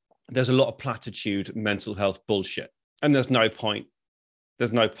a lot of platitude mental health bullshit. And there's no point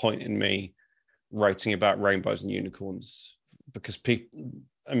in me writing about rainbows and unicorns, because people,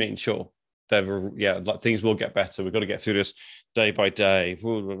 I mean, sure, like, things will get better. We've got to get through this day by day,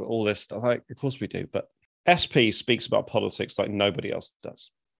 all this stuff. Like, of course we do. But SP speaks about politics like nobody else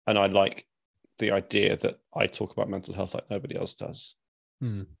does. And I like the idea that I talk about mental health like nobody else does.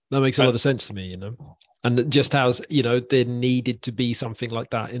 That makes a lot of sense to me, And just as, there needed to be something like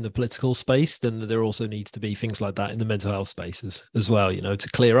that in the political space, then there also needs to be things like that in the mental health spaces as well, to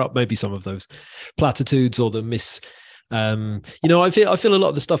clear up maybe some of those platitudes or the I feel a lot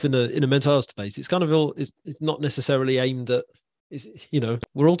of the stuff in a mental health space, it's kind of it's not necessarily aimed at,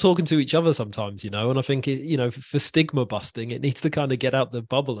 we're all talking to each other sometimes, and I think for stigma busting, it needs to kind of get out the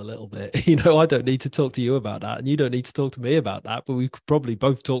bubble a little bit. I don't need to talk to you about that, and you don't need to talk to me about that, but we could probably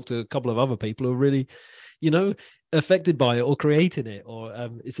both talk to a couple of other people who are really, affected by it or creating it, or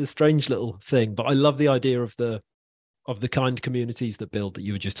it's a strange little thing. But I love the idea of the kind communities that build, that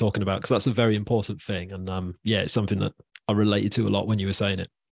you were just talking about, because that's a very important thing. And it's something that I related to a lot when you were saying it.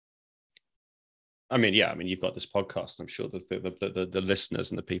 I mean, you've got this podcast. I'm sure the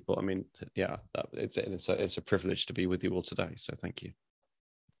listeners and the people. I mean, it's a privilege to be with you all today. So thank you.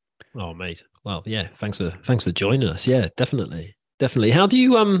 Oh, mate. Well, yeah. Thanks for joining us. Yeah, definitely. How do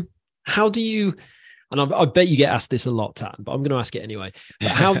you And I bet you get asked this a lot, Tatton, but I'm going to ask it anyway.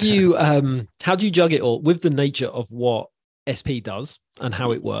 How do you jug it all with the nature of what SP does and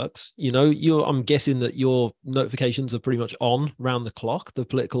how it works? I'm guessing that your notifications are pretty much on round the clock. The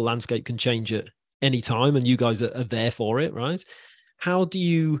political landscape can change at any time, and you guys are there for it, right? How do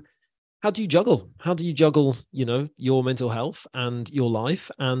you juggle? How do you juggle, your mental health and your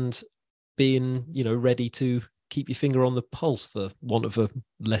life, and being, ready to keep your finger on the pulse, for want of a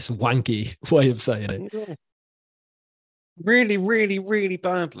less wanky way of saying it? Really, really, really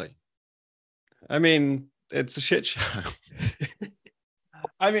badly. I mean, it's a shit show.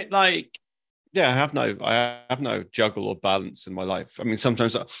 I mean, like, yeah, I have no juggle or balance in my life. I mean,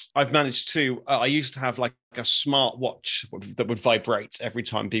 sometimes I've managed to. I used to have like a smart watch that would vibrate every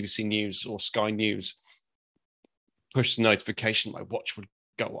time BBC News or Sky News pushed a notification. My watch would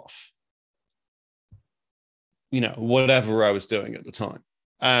go off. Whatever I was doing at the time,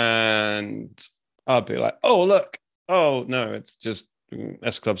 and I'd be like, "Oh, look! Oh no, it's just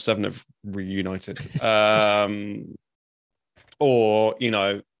S Club 7 have reunited." Or,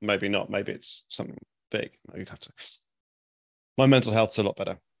 maybe not. Maybe it's something big. You'd have to. My mental health's a lot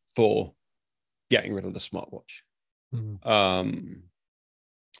better for getting rid of the smartwatch.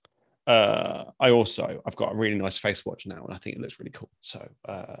 I've got a really nice face watch now, and I think it looks really cool. So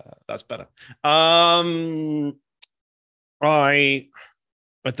that's better. At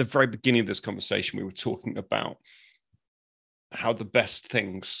the very beginning of this conversation, we were talking about how the best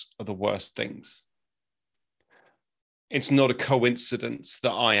things are the worst things. It's not a coincidence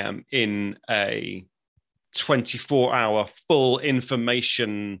that I am in a 24-hour full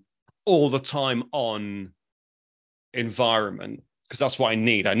information all the time on environment, because that's what I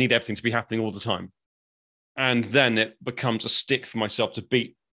need. I need everything to be happening all the time. And then it becomes a stick for me to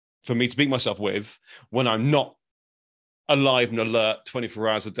beat myself with when I'm not alive and alert 24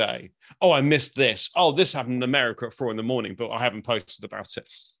 hours a day. Oh, I missed this. Oh, this happened in America at 4 a.m, but I haven't posted about it.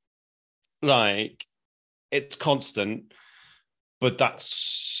 Like, it's constant, but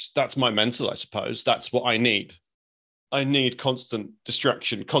that's my mental, I suppose. That's what I need. I need constant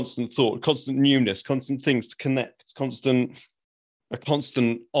distraction, constant thought, constant newness, constant things to connect, a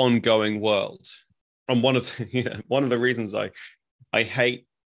constant ongoing world. And one of the reasons I hate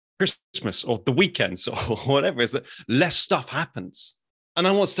Christmas or the weekends or whatever is that less stuff happens. And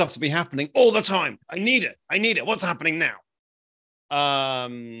I want stuff to be happening all the time. I need it. What's happening now?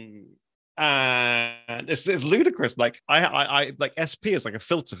 And it's ludicrous. Like I like SP is like a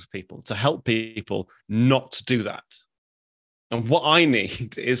filter for people to help people not to do that. And what I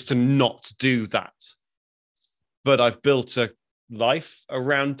need is to not do that. But I've built a life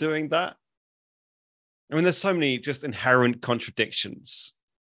around doing that. I mean, there's so many just inherent contradictions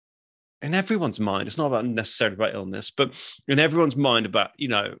in everyone's mind. It's not about necessarily about illness, but in everyone's mind about,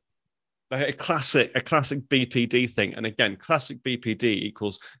 a classic BPD thing. And again, classic BPD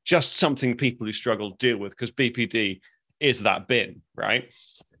equals just something people who struggle deal with, because BPD is that bin, right?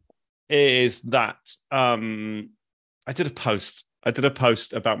 Is that I did a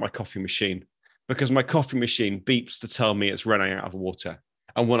post about my coffee machine, because my coffee machine beeps to tell me it's running out of water.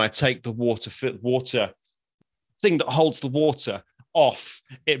 And when I take the water thing that holds the water off,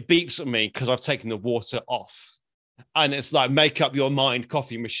 it beeps at me because I've taken the water off. And it's like, make up your mind,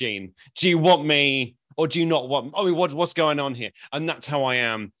 coffee machine. Do you want me or do you not want? I mean, what's going on here? And that's how I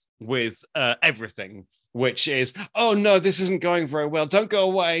am with everything, which is, oh no, this isn't going very well. Don't go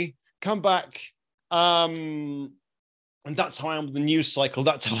away. Come back. And that's how I am with the news cycle.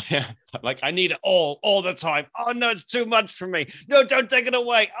 That's how I am. Like, I need it all the time. Oh no, it's too much for me. No, don't take it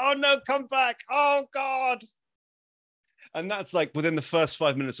away. Oh no, come back. Oh God. And that's like within the first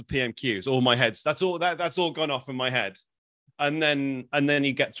 5 minutes of PMQs, all my heads. That's all gone off in my head. And then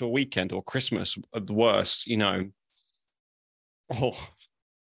you get to a weekend or Christmas at the worst, or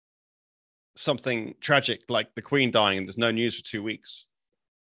something tragic like the Queen dying and there's no news for 2 weeks.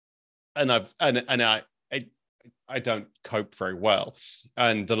 And I don't cope very well.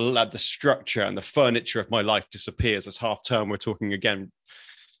 And the structure and the furniture of my life disappears. As half term, we're talking again,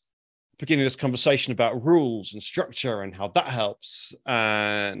 beginning this conversation about rules and structure and how that helps.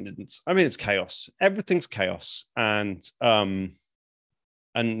 And I mean, it's chaos. Everything's chaos. And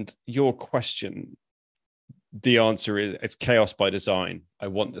your question, the answer is it's chaos by design. I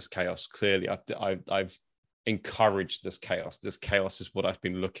want this chaos. Clearly, I've encouraged this chaos. This chaos is what I've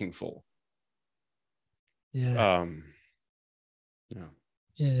been looking for. Yeah.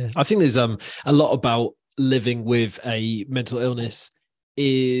 I think there's a lot about living with a mental illness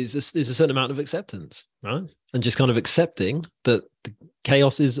there's a certain amount of acceptance, right? And just kind of accepting that the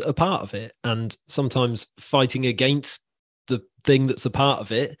chaos is a part of it. And sometimes fighting against the thing that's a part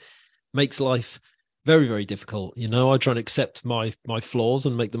of it makes life very, very difficult. I try and accept my flaws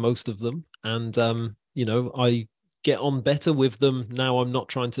and make the most of them. And, I get on better with them. Now I'm not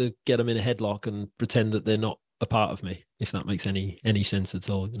trying to get them in a headlock and pretend that they're not a part of me, if that makes any sense at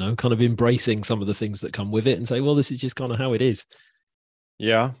all, kind of embracing some of the things that come with it and say, well, this is just kind of how it is.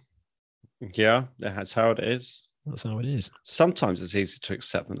 Yeah, that's how it is. That's how it is. Sometimes it's easier to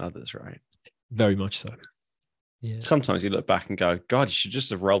accept than others, right? Very much so. Yeah. Sometimes you look back and go, God, you should just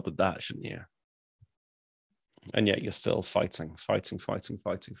have rolled with that, shouldn't you? And yet you're still fighting. That's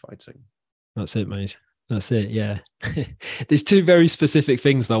it, mate. That's it, yeah. There's two very specific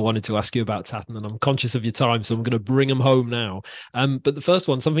things that I wanted to ask you about, Tatton, and I'm conscious of your time, so I'm going to bring them home now. But the first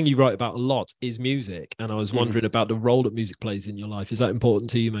one, something you write about a lot, is music. And I was wondering about the role that music plays in your life. Is that important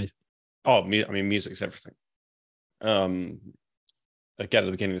to you, mate? Oh, I mean, music's everything. Again, at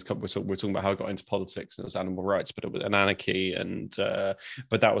the beginning of this, we're talking about how I got into politics and it was animal rights, but it was an anarchy.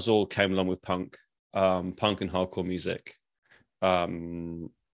 But that was all came along with punk and hardcore music.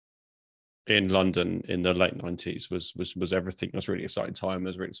 In London in the late 90s was everything. It was a really exciting time. It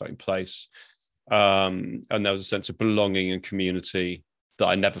was a really exciting place. And there was a sense of belonging and community that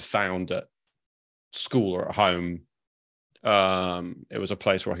I never found at school or at home. It was a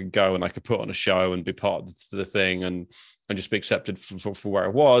place where I could go and I could put on a show and be part of the thing and just be accepted for where I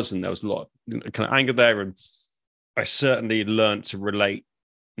was. And there was a lot of kind of anger there. And I certainly learned to relate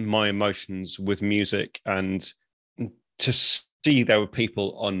my emotions with music and to see there were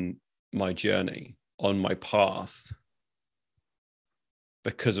people on my journey, on my path,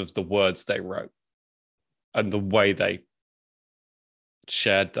 because of the words they wrote and the way they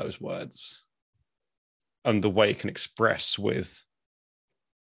shared those words and the way you can express with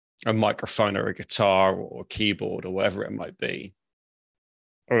a microphone or a guitar or a keyboard or whatever it might be.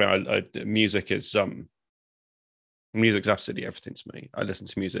 Music is Music's absolutely everything to me. I listen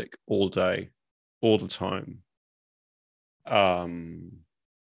to music all day, all the time.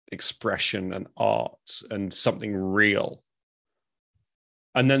 Expression and art and something real.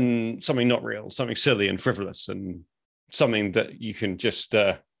 And then something not real, something silly and frivolous, and something that you can just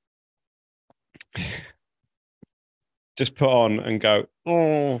put on and go,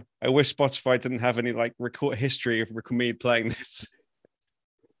 oh, I wish Spotify didn't have any like record history of me playing this.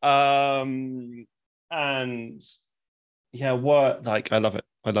 And yeah, what, like, I love it.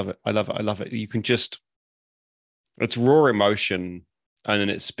 I love it. I love it. I love it. You can just, it's raw emotion, and then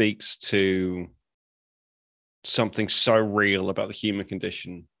it speaks to something so real about the human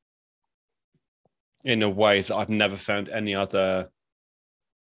condition in a way that I've never found any other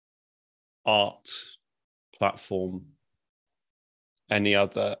art platform, any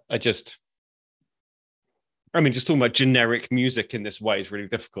other. Just talking about generic music in this way is really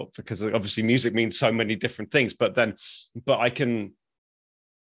difficult, because obviously music means so many different things, but I can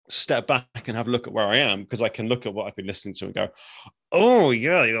step back and have a look at where I am, because I can look at what I've been listening to and go, oh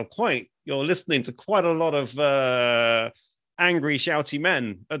yeah, you're listening to quite a lot of angry, shouty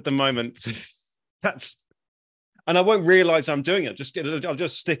men at the moment. And I won't realize I'm doing it. I'll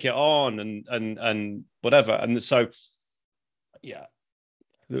just stick it on and whatever. And so, yeah,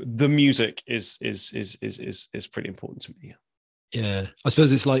 the music is pretty important to me. Yeah, I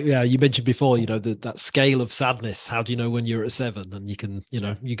suppose it's like, yeah, you mentioned before, that scale of sadness. How do you know when you're at 7? And you can, you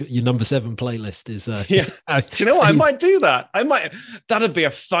got your number 7 playlist is. Yeah. Do you know what? I might do that. That'd be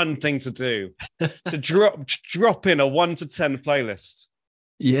a fun thing to do, to drop in a 1 to 10 playlist.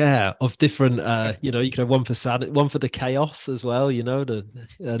 Yeah, of different, you can have one for sad, one for the chaos as well,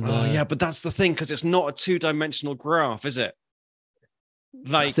 yeah, but that's the thing, because it's not a 2-dimensional graph, is it?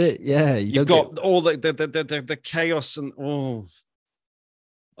 Like, that's it. Yeah, you've got all the chaos and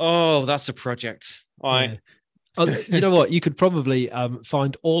that's a project. Yeah. You know what? You could probably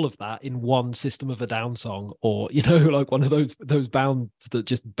find all of that in one System of a Down song, or like one of those bands that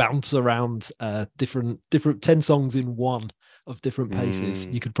just bounce around different 10 songs in one of different paces.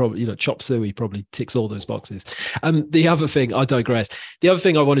 You could probably, Chop Suey probably ticks all those boxes. The other thing, I digress. The other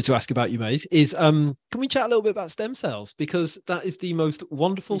thing I wanted to ask about you, mate, is can we chat a little bit about stem cells? Because that is the most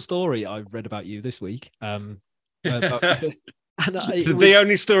wonderful story I read about you this week. The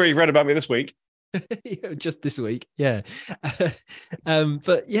only story you read about me this week. Just this week, yeah.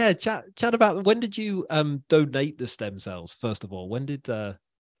 But yeah, chat about, when did you donate the stem cells? First of all, when did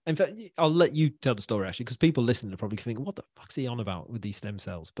in fact, I'll let you tell the story, actually, because people listening are probably thinking, what the fuck's he on about with these stem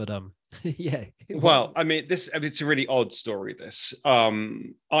cells? But yeah. Well, it's a really odd story, this.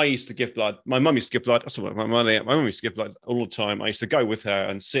 I used to give blood. My mum used to give blood. My mum used to give blood all the time. I used to go with her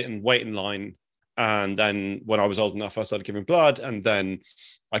and sit and wait in line. And then when I was old enough, I started giving blood, and then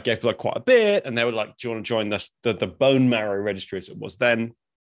I gave blood quite a bit. And they were like, do you want to join the bone marrow registry, as it was then? And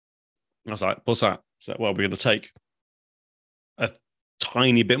I was like, what's that? So, well, we're going to take a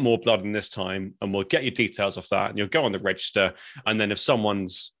tiny bit more blood in this time, and we'll get your details off that, and you'll go on the register. And then if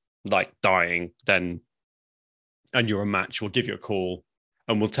someone's like dying, then, and you're a match, we'll give you a call,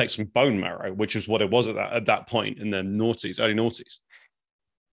 and we'll take some bone marrow, which is what it was at that point in the early noughties.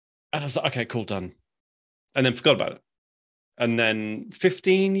 And I was like, okay, cool, done. And then forgot about it. And then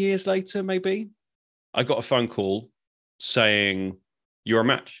 15 years later, maybe, I got a phone call saying, you're a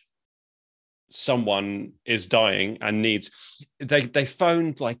match. Someone is dying and needs, they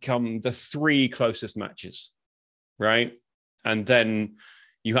phoned like the 3 closest matches, right? And then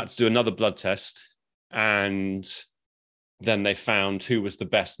you had to do another blood test, and then they found who was the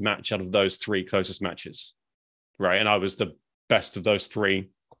best match out of those 3 closest matches, right? And I was the best of those 3.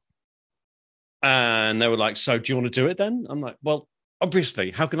 And they were like, so do you want to do it then? I'm like, well,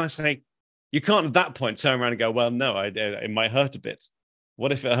 obviously, how can I say? You can't at that point turn around and go, well, no, it might hurt a bit.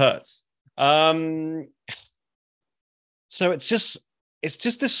 What if it hurts? So it's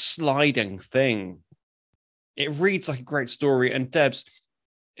just a sliding thing. It reads like a great story, and Deb's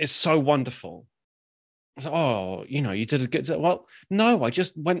is so wonderful. I was like, oh, you did a good. Well, no, I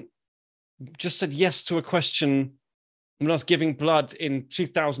just said yes to a question when I was giving blood in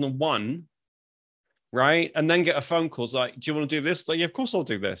 2001. Right. And then get a phone call like, do you want to do this? Like, yeah, of course I'll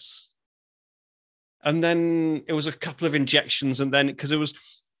do this. And then it was a couple of injections. And then, because it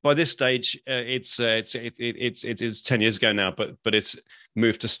was, by this stage, it's 10 years ago now, but it's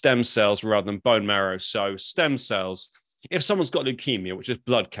moved to stem cells rather than bone marrow. So stem cells, if someone's got leukemia, which is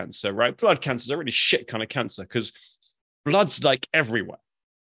blood cancer, right? Blood cancer is a really shit kind of cancer, because blood's like everywhere,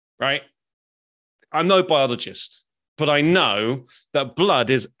 right? I'm no biologist, but I know that blood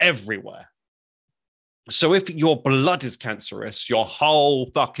is everywhere. So if your blood is cancerous, your whole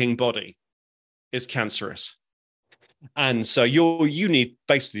fucking body is cancerous. And so you need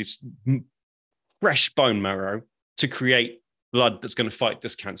basically fresh bone marrow to create blood that's going to fight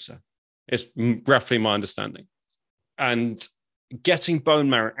this cancer. It's roughly my understanding. And getting bone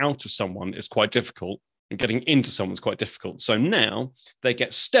marrow out of someone is quite difficult, and getting into someone's quite difficult. So now they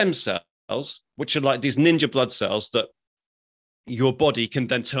get stem cells, which are like these ninja blood cells that your body can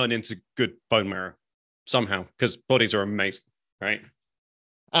then turn into good bone marrow somehow, because bodies are amazing, right?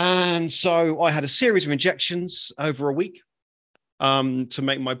 And so I had a series of injections over a week to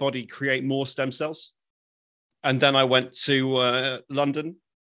make my body create more stem cells. And then I went to London,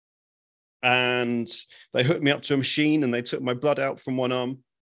 and they hooked me up to a machine, and they took my blood out from one arm,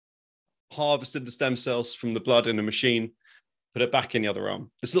 harvested the stem cells from the blood in a machine, put it back in the other arm.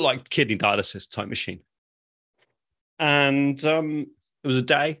 It's not like kidney dialysis type machine. And it was a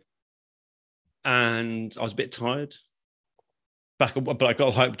day, and I was a bit tired. But I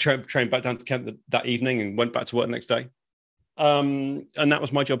got home, trained back down to Kent that evening, and went back to work the next day. And that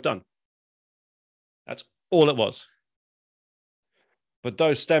was my job done. That's all it was. But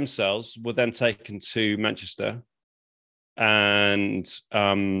those stem cells were then taken to Manchester, and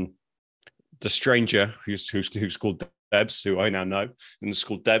the stranger who's called Debs, who I now know, and it's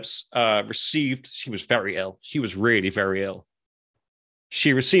called Debs, she was very ill. She was really very ill.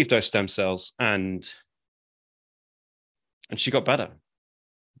 She received those stem cells, and she got better.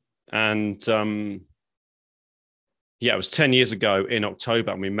 And it was 10 years ago in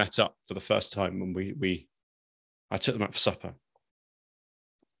October, and we met up for the first time, and I took them out for supper.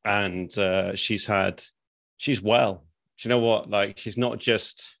 And she's well. Do you know what? Like, she's not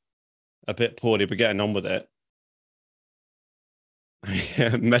just a bit poorly, but getting on with it.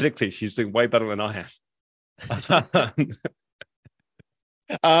 Medically, she's doing way better than I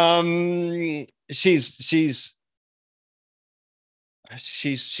am. She's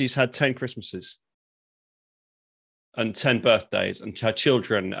had 10 Christmases and 10 birthdays, and her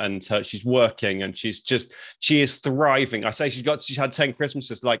children, and she's working, and she is thriving. I say she's had 10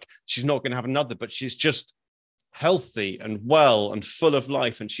 Christmases, like she's not going to have another, but she's just healthy and well and full of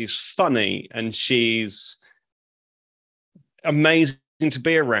life, and she's funny, and she's amazing to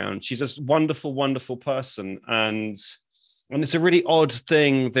be around. She's a wonderful, wonderful person. And it's a really odd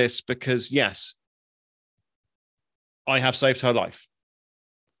thing, this, because yes, I have saved her life.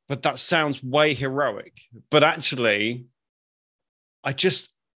 But that sounds way heroic. But actually,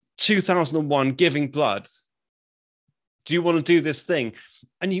 2001, giving blood. Do you want to do this thing?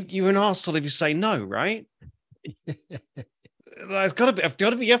 And you're an arsehole if you say no, right? I've got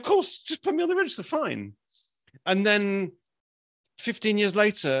to be, of course, just put me on the register, fine. And then 15 years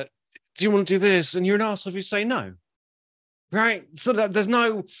later, do you want to do this? And you're an arsehole if you say no. Right? So that there's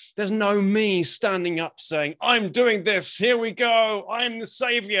no me standing up saying, I'm doing this, here we go, I'm the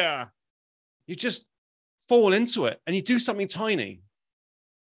savior. You just fall into it, and you do something tiny.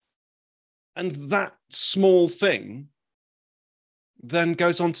 And that small thing then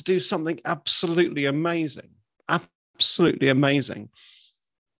goes on to do something absolutely amazing. Absolutely amazing.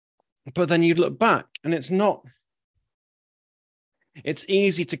 But then you look back, and it's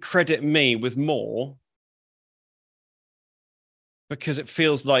easy to credit me with more, because it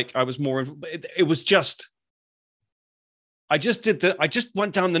feels like I was more. It was just, I just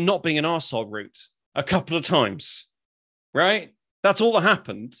went down the not being an arsehole route a couple of times, right? That's all that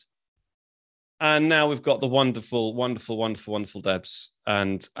happened. And now we've got the wonderful, wonderful, wonderful, wonderful Debs.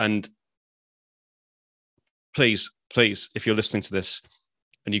 And please, if you're listening to this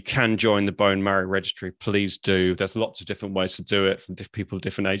and you can join the bone marrow registry, please do. There's lots of different ways to do it from people of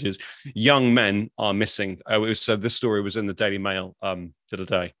different ages. Young men are missing. So this story was in the Daily Mail the other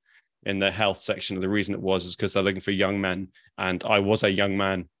day in the health section. And the reason it was is because they're looking for young men. And I was a young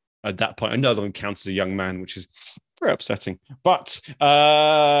man at that point. I no longer count as a young man, which is very upsetting. But when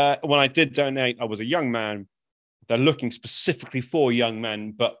I did donate, I was a young man. They're looking specifically for young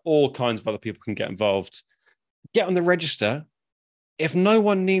men, but all kinds of other people can get involved. Get on the register. If no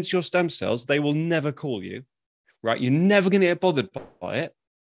one needs your stem cells, they will never call you, right? You're never going to get bothered by it.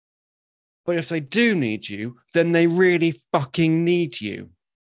 But if they do need you, then they really fucking need you.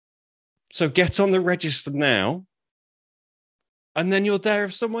 So get on the register now, and then you're there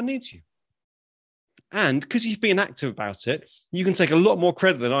if someone needs you. And because you've been active about it, you can take a lot more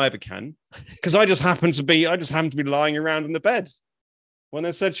credit than I ever can, because I just happen to be lying around in the bed when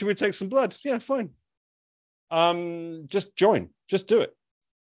they said, should we take some blood? Yeah, fine. Just join. Just do it.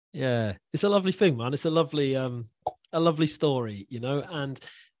 Yeah, it's a lovely thing, man. It's a lovely story, you know. And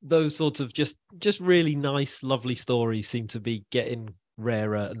those sorts of just really nice, lovely stories seem to be getting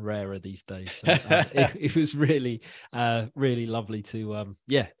rarer and rarer these days. So, it was really, really lovely to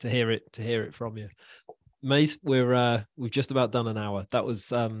hear it from you. Mate, we've just about done an hour. That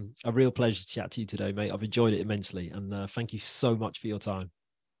was a real pleasure to chat to you today, mate. I've enjoyed it immensely, and thank you so much for your time.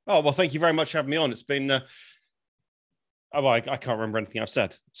 Oh, well, thank you very much for having me on. It's been, I can't remember anything I've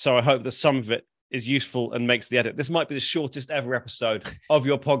said. So I hope that some of it is useful and makes the edit. This might be the shortest ever episode of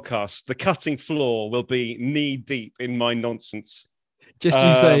your podcast. The cutting floor will be knee deep in my nonsense. Just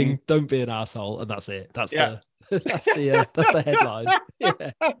you saying, don't be an asshole, and that's it. That's the headline.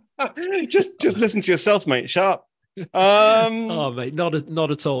 Yeah. Just listen to yourself, mate. Shut up. Oh, mate, not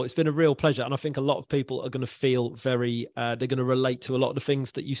at all. It's been a real pleasure, and I think a lot of people are going to feel very. They're going to relate to a lot of the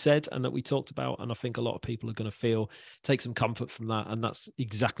things that you said and that we talked about, and I think a lot of people are going to take some comfort from that, and that's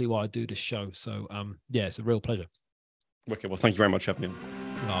exactly why I do this show. So, yeah, it's a real pleasure. Wicked. Well, thank you very much for having me.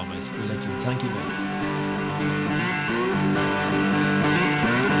 Oh, mate, you're a legend. Thank you, mate.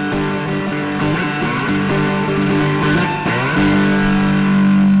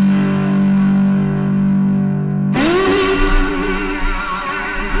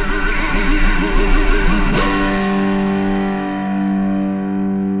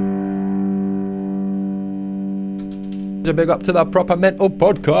 A big up to the Proper Mental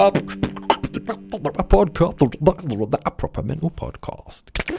Podcast. A Proper Mental Podcast.